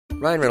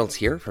Ryan Reynolds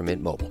here from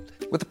Mint Mobile.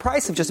 With the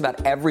price of just about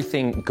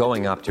everything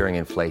going up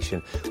during inflation,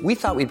 we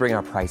thought we'd bring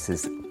our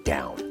prices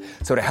down.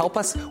 So to help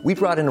us, we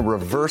brought in a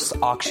reverse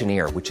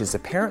auctioneer, which is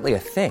apparently a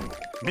thing.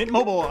 Mint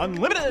Mobile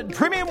Unlimited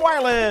Premium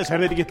Wireless. How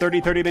to get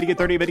 30, 30, bit to get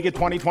 30, bit to get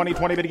 20, 20,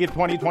 20, bit to get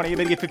 20, 20,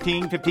 bit to get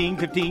 15, 15,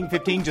 15,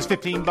 15, just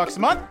 $15 a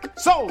month?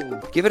 Sold!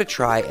 Give it a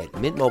try at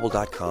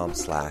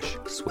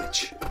mintmobile.com/switch.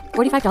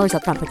 $45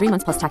 up front for 3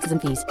 months plus taxes and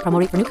fees. Promo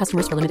rate for new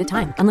customers for limited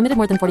time. Unlimited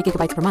more than 40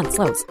 gigabytes per month.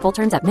 Slows full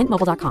terms at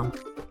mintmobile.com.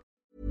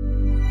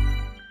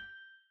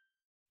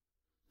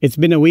 It's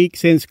been a week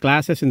since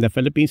classes in the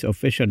Philippines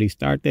officially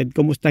started.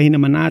 Kumustahin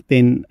naman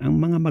natin ang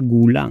mga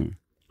magulang?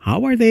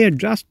 How are they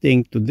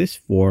adjusting to this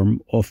form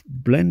of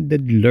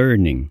blended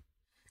learning?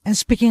 And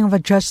speaking of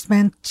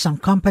adjustment, some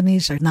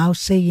companies are now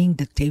saying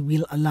that they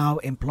will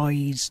allow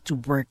employees to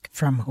work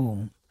from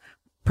home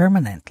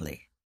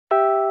permanently.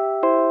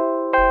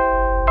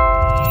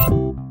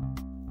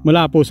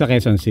 Mula po sa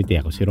Quezon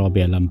City, ako si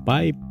Robbie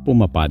Alampay,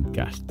 Puma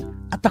Podcast.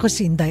 At ako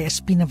si Inday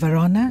Espina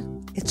Verona.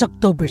 It's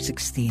October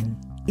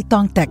 16. Ito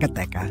ang Teka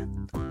Teka,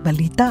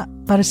 balita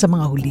para sa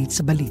mga huli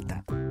sa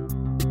balita.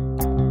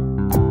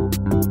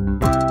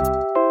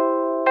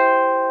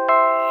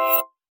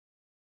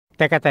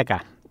 Teka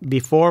Teka,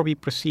 before we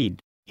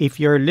proceed,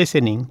 if you're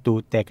listening to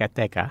Teka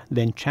Teka,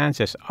 then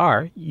chances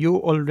are you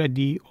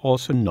already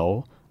also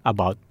know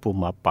about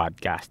Puma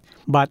Podcast.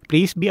 But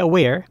please be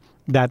aware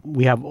that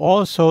we have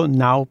also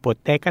now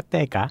put Teka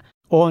Teka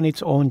on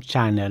its own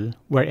channel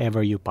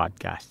wherever you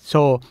podcast.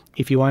 So,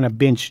 if you want to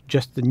binge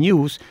just the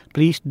news,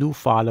 please do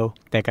follow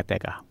Teka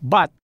Teka.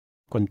 But,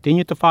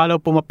 continue to follow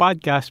Puma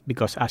Podcast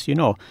because as you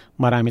know,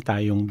 marami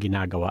tayong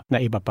ginagawa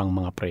na iba pang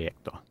mga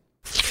proyekto.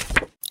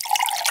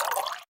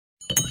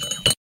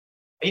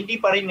 Hindi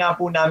pa rin nga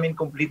po namin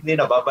completely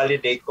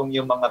nababalidate kung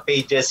yung mga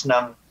pages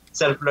ng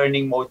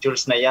self-learning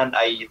modules na yan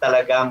ay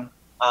talagang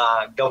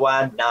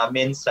gawa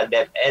namin sa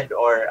DepEd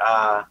or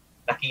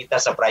nakita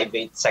sa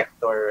private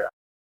sector.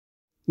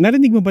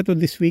 Narinig mo ba ito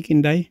this week,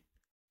 Inday?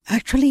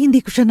 Actually,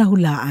 hindi ko siya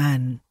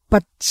nahulaan.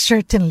 But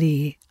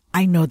certainly,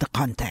 I know the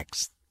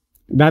context.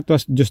 That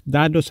was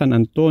Diosdado San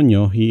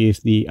Antonio. He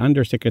is the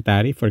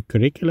Undersecretary for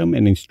Curriculum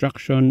and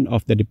Instruction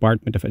of the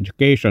Department of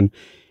Education.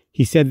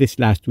 He said this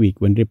last week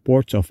when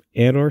reports of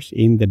errors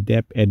in the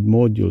DepEd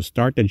module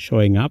started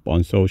showing up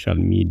on social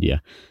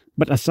media.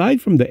 But aside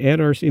from the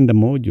errors in the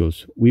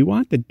modules, we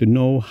wanted to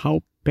know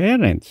how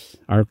parents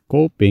are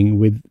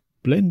coping with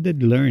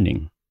blended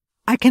learning.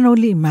 I can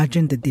only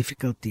imagine the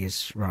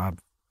difficulties, Rob,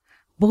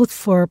 both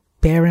for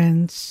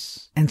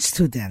parents and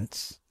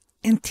students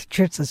and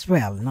teachers as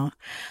well, no?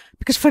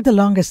 Because for the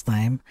longest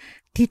time,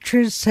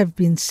 teachers have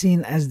been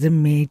seen as the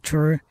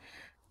major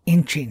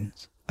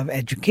engines of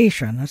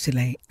education. No?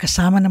 Sila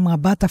kasama ng mga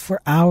bata for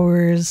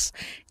hours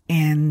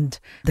and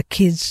the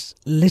kids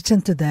listen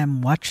to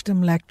them, watch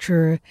them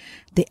lecture.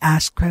 They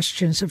ask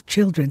questions of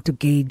children to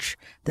gauge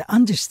the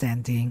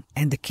understanding,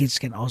 and the kids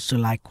can also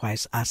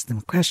likewise ask them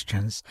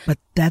questions. But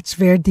that's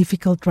very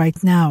difficult right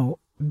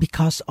now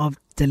because of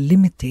the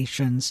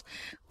limitations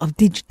of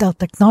digital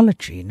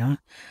technology,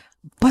 no?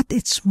 But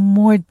it's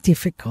more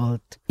difficult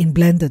in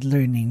blended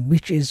learning,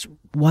 which is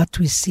what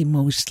we see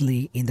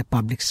mostly in the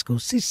public school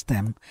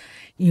system.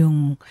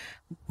 Yung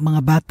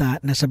mga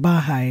bata nasa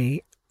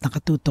bahay,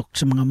 nakatutok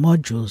sa mga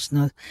modules,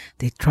 no?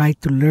 They try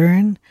to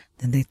learn,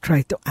 then they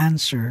try to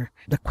answer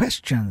the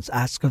questions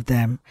asked of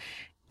them,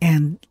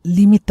 and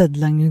limited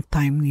lang yung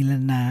time nila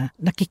na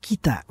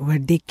nakikita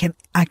where they can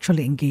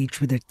actually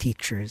engage with their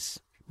teachers.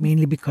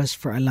 Mainly because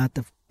for a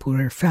lot of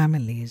poorer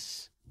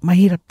families,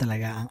 mahirap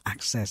talaga ang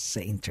access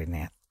sa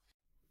internet.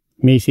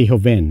 Macy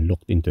Joven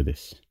looked into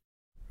this.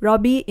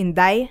 Robbie,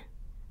 Inday,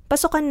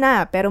 pasukan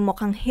na pero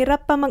mukhang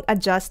hirap pa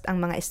mag-adjust ang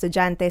mga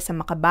estudyante sa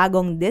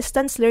makabagong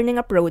distance learning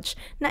approach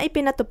na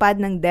ipinatupad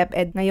ng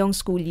DepEd ngayong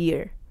school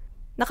year.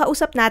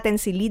 Nakausap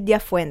natin si Lydia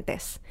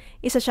Fuentes,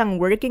 isa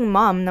siyang working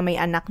mom na may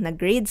anak na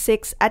grade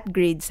 6 at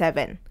grade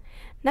 7.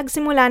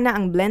 Nagsimula na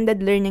ang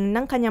blended learning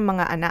ng kanyang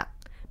mga anak,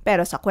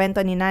 pero sa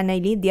kwento ni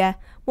Nanay Lydia,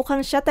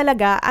 mukhang siya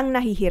talaga ang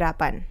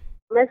nahihirapan.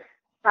 Mas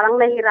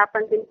parang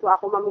nahihirapan din po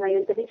ako, ma'am,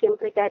 ngayon kasi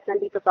siyempre kahit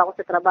nandito pa ako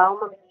sa trabaho,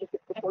 ma'am,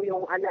 iisip ko po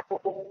yung anak ko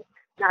kung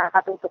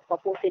nakakatutok pa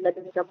po sila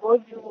dun sa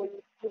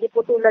module. Hindi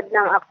po tulad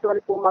ng actual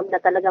po, ma'am,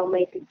 na talagang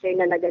may teacher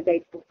na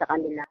nag-guide po sa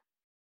kanila.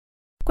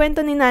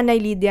 Kwento ni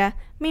Nanay Lydia,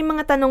 may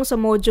mga tanong sa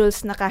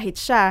modules na kahit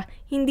siya,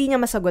 hindi niya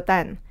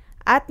masagutan.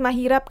 At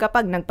mahirap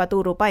kapag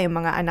nagpaturo pa yung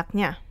mga anak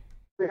niya.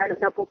 Lalo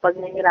na po pag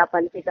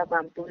nahihirapan sila,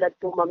 ma'am, tulad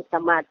po, ma'am,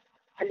 sa math.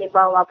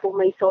 Halimbawa po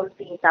may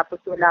solving, tapos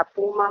wala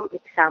po, ma'am,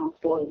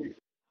 example.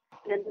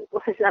 Nandun po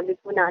sabi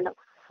po na anak,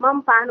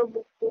 ma'am, paano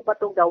po ba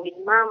ito gawin,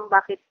 ma'am?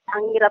 Bakit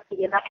ang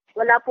hirap-hirap?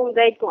 Wala pong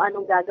guide kung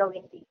anong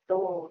gagawin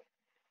dito.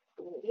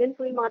 Yun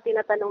po yung mga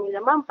tinatanong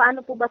nila, ma'am,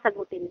 paano po ba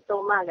sagutin ito,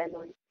 ma?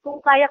 Ganon.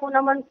 Kung kaya ko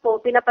naman po,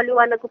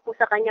 pinapaliwanag ko po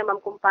sa kanya,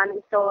 ma'am, kung paano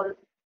i-solve.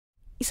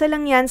 Isa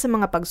lang yan sa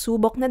mga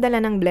pagsubok na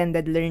dala ng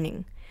blended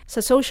learning. Sa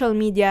social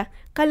media,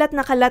 kalat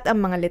na kalat ang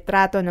mga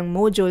litrato ng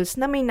modules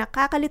na may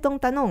nakakalitong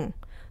tanong,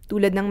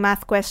 tulad ng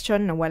math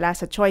question na wala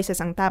sa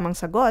choices ang tamang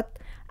sagot,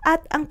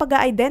 at ang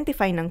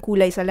pag-identify ng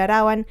kulay sa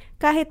larawan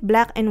kahit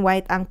black and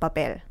white ang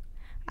papel.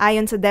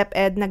 Ayon sa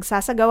DepEd,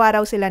 nagsasagawa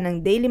raw sila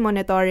ng daily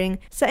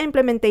monitoring sa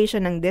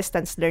implementation ng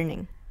distance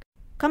learning.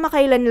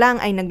 Kamakailan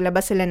lang ay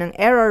naglabas sila ng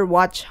error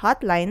watch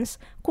hotlines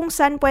kung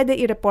saan pwede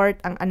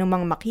i-report ang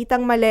anumang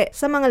makitang mali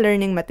sa mga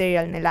learning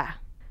material nila.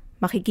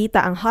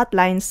 Makikita ang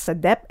hotlines sa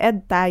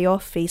DepEd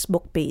Tayo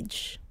Facebook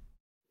page.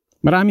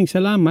 Maraming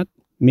salamat,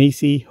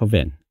 Macy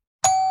Hoven.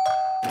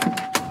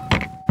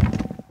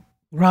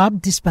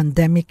 Rob, this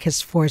pandemic has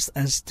forced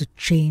us to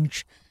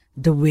change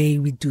the way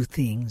we do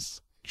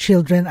things.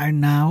 Children are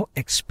now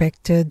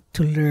expected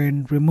to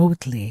learn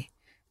remotely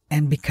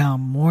and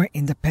become more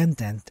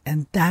independent,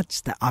 and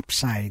that's the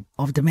upside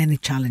of the many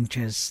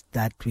challenges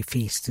that we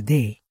face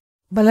today.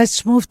 But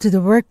let's move to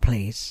the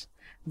workplace.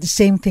 The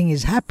same thing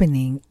is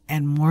happening,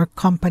 and more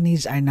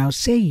companies are now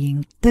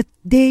saying that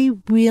they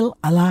will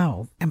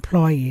allow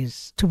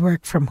employees to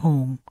work from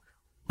home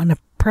on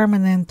a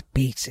permanent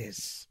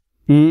basis.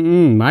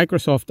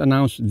 Microsoft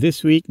announced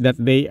this week that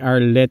they are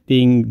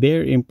letting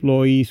their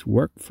employees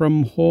work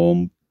from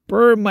home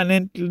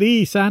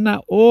permanently.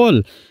 Sana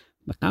all.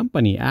 The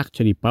company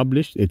actually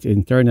published its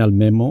internal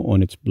memo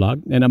on its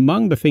blog, and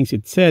among the things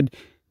it said,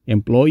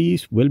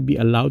 employees will be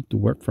allowed to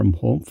work from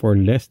home for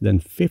less than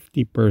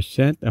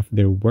 50% of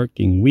their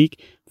working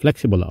week.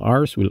 Flexible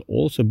hours will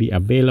also be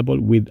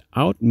available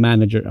without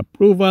manager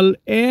approval,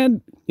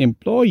 and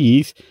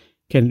employees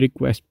can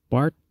request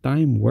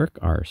part-time work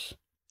hours.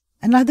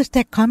 And other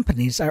tech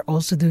companies are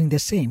also doing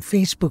the same.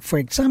 Facebook, for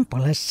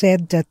example, has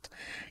said that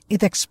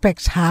it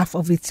expects half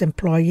of its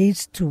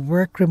employees to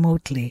work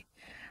remotely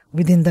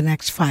within the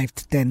next 5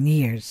 to 10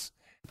 years.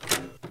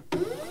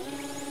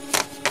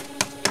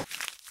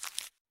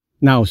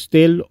 Now,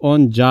 still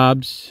on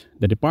jobs,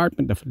 the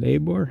Department of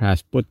Labor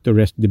has put to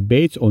rest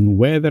debates on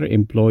whether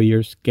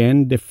employers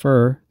can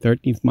defer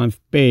 13th month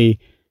pay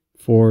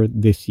for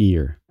this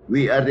year.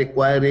 We are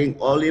requiring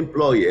all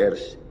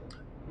employers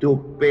to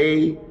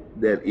pay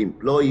their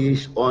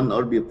employees on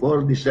or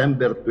before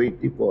December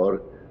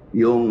 24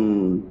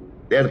 yung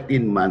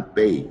 13-month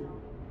pay.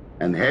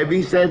 And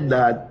having said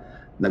that,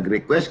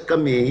 nag-request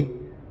kami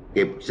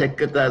kay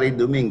Secretary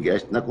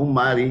Dominguez na kung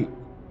maaari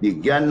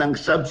bigyan ng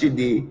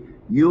subsidy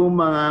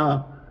yung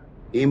mga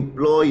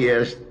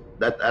employers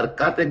that are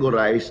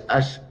categorized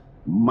as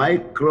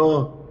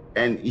micro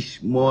and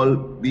small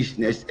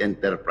business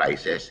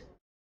enterprises.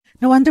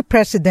 Now, under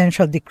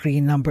Presidential Decree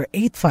number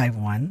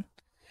 851,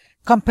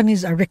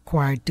 companies are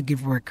required to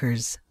give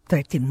workers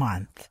 13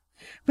 months,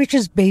 which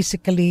is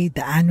basically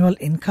the annual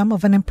income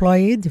of an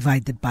employee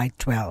divided by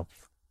 12.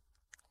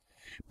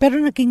 Pero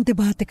naging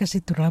debate kasi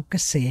ito, Rob,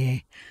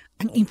 kasi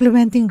ang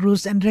implementing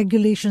rules and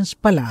regulations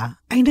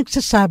pala ay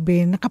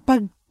nagsasabi na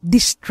kapag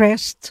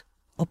distressed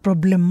o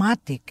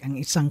problematic ang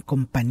isang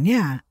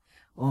kumpanya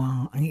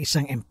o ang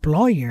isang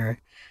employer,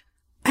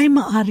 ay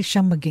maaari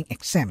siyang maging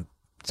exempt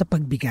sa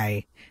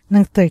pagbigay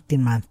ng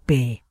 13-month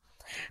pay.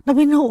 Now,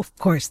 we know, of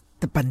course,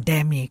 the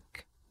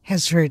pandemic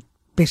has hurt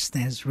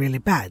business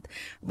really bad.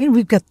 I mean,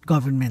 we've got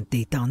government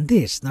data on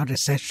this, no?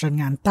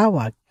 Recession nga ang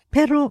tawag.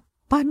 Pero,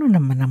 paano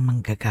naman ang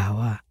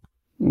manggagawa?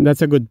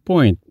 That's a good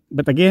point.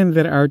 But again,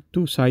 there are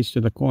two sides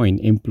to the coin.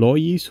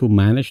 Employees who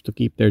manage to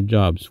keep their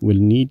jobs will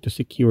need to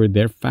secure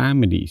their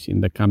families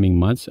in the coming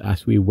months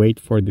as we wait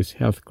for this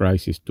health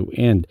crisis to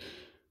end.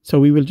 So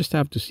we will just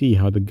have to see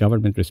how the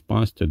government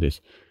responds to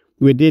this.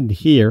 We did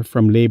hear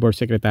from Labor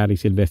Secretary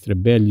Silvestre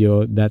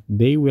Bello that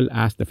they will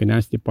ask the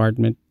Finance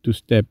Department to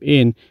step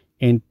in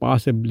and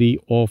possibly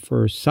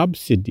offer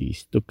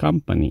subsidies to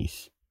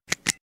companies.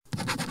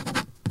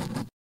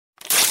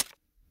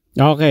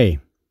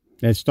 Okay,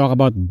 let's talk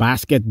about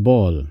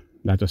basketball.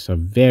 That was a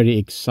very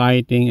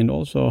exciting and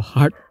also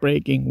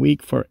heartbreaking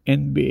week for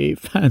NBA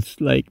fans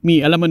like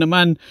me. Alam mo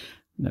naman,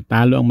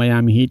 natalo ang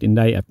Miami Heat,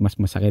 Inday, at mas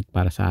masakit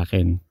para sa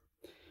akin,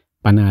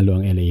 panalo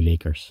ang LA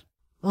Lakers.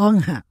 Oo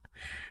nga.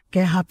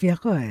 Kaya happy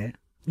ako eh.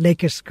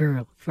 Lakers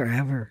girl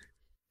forever.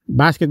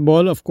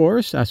 Basketball, of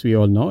course, as we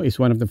all know,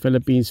 is one of the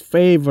Philippines'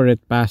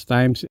 favorite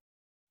pastimes.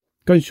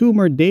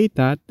 Consumer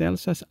data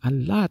tells us a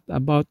lot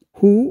about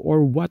who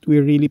or what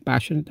we're really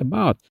passionate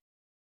about.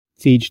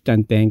 Siege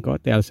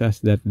Tantenko tells us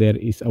that there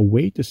is a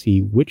way to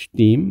see which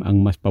team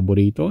ang mas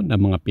paborito ng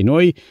mga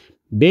Pinoy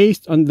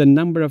based on the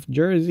number of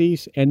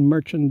jerseys and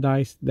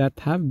merchandise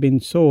that have been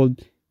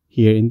sold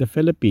here in the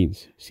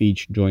Philippines.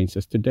 Siege joins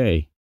us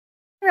today.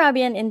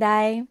 Robbie and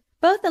Inday.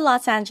 Both the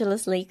Los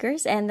Angeles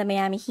Lakers and the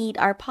Miami Heat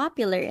are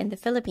popular in the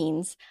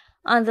Philippines.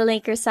 On the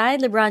Lakers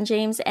side, LeBron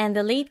James and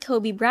the late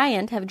Kobe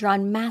Bryant have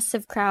drawn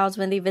massive crowds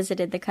when they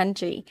visited the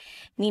country.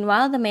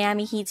 Meanwhile, the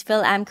Miami Heat's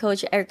Phil-Am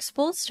coach Eric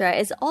Spoelstra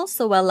is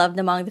also well-loved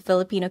among the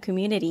Filipino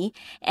community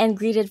and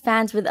greeted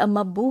fans with a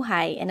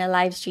mabuhay in a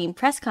live-stream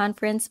press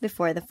conference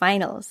before the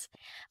finals.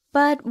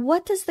 But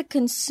what does the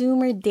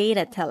consumer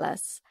data tell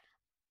us?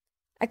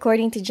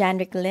 According to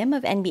Janrick Lim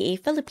of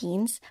NBA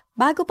Philippines,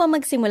 bago pa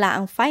magsimula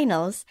ang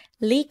finals,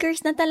 Lakers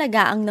na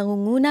talaga ang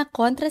nangunguna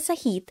kontra sa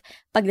Heat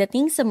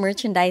pagdating sa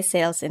merchandise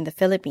sales in the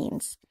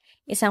Philippines.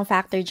 Isang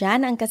factor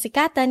dyan ang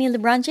kasikatan ni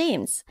LeBron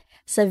James.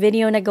 Sa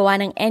video na gawa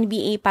ng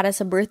NBA para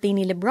sa birthday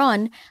ni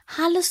LeBron,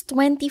 halos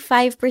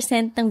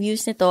 25% ng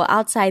views nito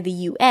outside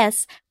the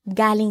US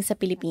galing sa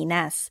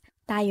Pilipinas.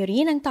 Tayo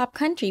rin ang top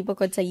country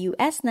bukod sa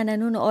US na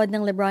nanonood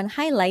ng LeBron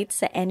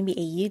highlights sa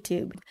NBA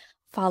YouTube,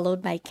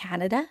 followed by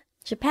Canada,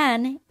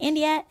 Japan,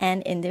 India,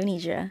 and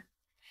Indonesia.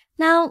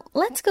 Now,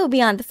 let's go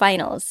beyond the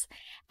finals.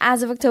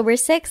 As of October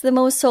 6, the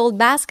most sold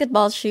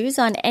basketball shoes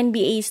on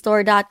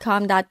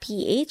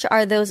NBAstore.com.ph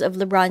are those of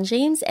LeBron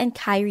James and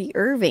Kyrie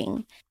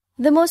Irving.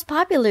 The most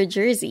popular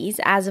jerseys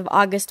as of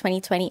August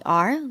 2020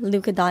 are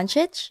Luka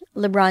Doncic,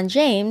 LeBron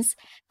James,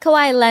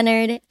 Kawhi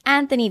Leonard,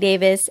 Anthony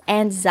Davis,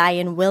 and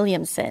Zion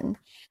Williamson.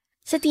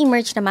 Sa team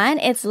merch naman,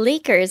 it's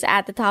Lakers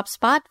at the top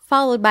spot,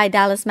 followed by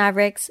Dallas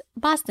Mavericks,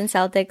 Boston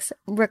Celtics,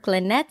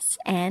 Brooklyn Nets,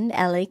 and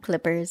LA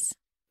Clippers.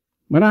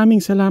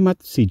 Maraming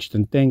salamat, Siege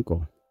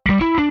Tantenko.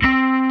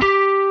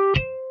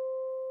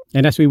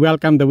 And as we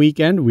welcome the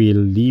weekend,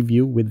 we'll leave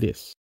you with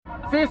this.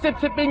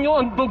 Sisip-sipin nyo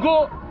ang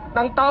dugo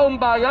ng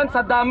taong bayan sa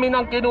dami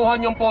ng kinuha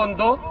nyong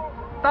pondo.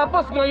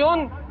 Tapos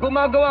ngayon,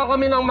 gumagawa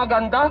kami ng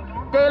maganda,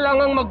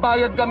 kailangang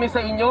magbayad kami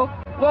sa inyo.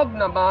 Wag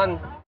naman.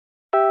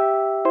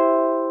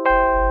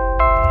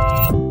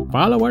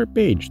 Follow our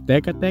page,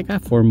 Teka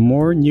Teka, for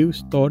more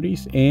news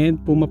stories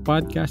and Puma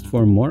Podcast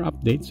for more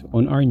updates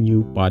on our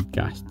new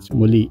podcasts.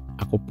 Muli,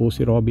 ako po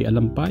si Robbie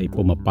Alampay,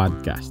 Puma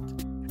Podcast.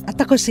 At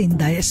ako si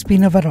Inday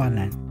Espina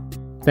Varonan.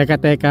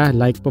 Teka Teka,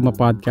 like Puma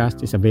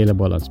Podcast, is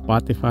available on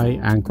Spotify,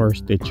 Anchor,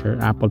 Stitcher,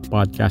 Apple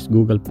Podcast,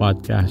 Google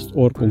Podcast,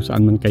 or kung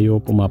saan man kayo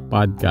Puma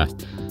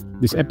Podcast.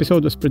 This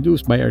episode was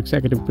produced by our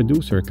executive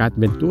producer, Kat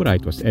Ventura.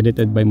 It was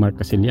edited by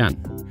Mark Casilian.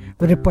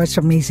 With reports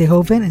from Macy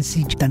Hoven and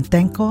Siege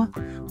Tantenko,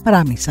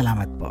 maraming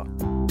salamat po.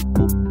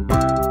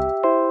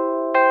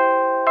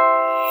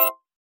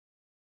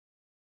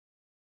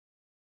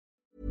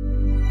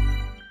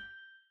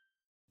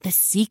 The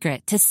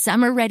secret to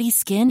summer-ready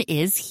skin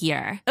is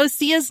here.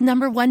 Osea's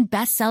 #1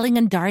 best-selling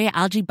Undaria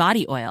Algae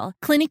Body Oil,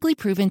 clinically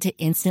proven to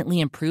instantly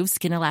improve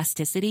skin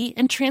elasticity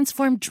and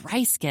transform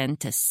dry skin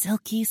to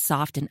silky,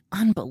 soft, and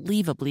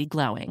unbelievably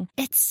glowing.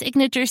 Its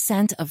signature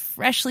scent of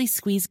freshly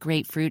squeezed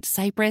grapefruit,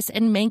 cypress,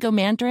 and mango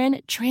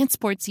mandarin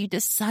transports you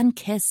to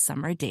sun-kissed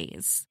summer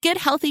days.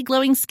 Get healthy,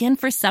 glowing skin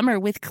for summer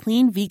with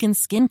clean, vegan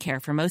skincare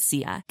from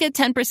Osea. Get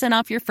 10%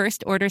 off your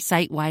first order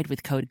site-wide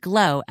with code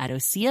GLOW at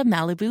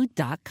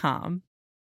OseaMalibu.com.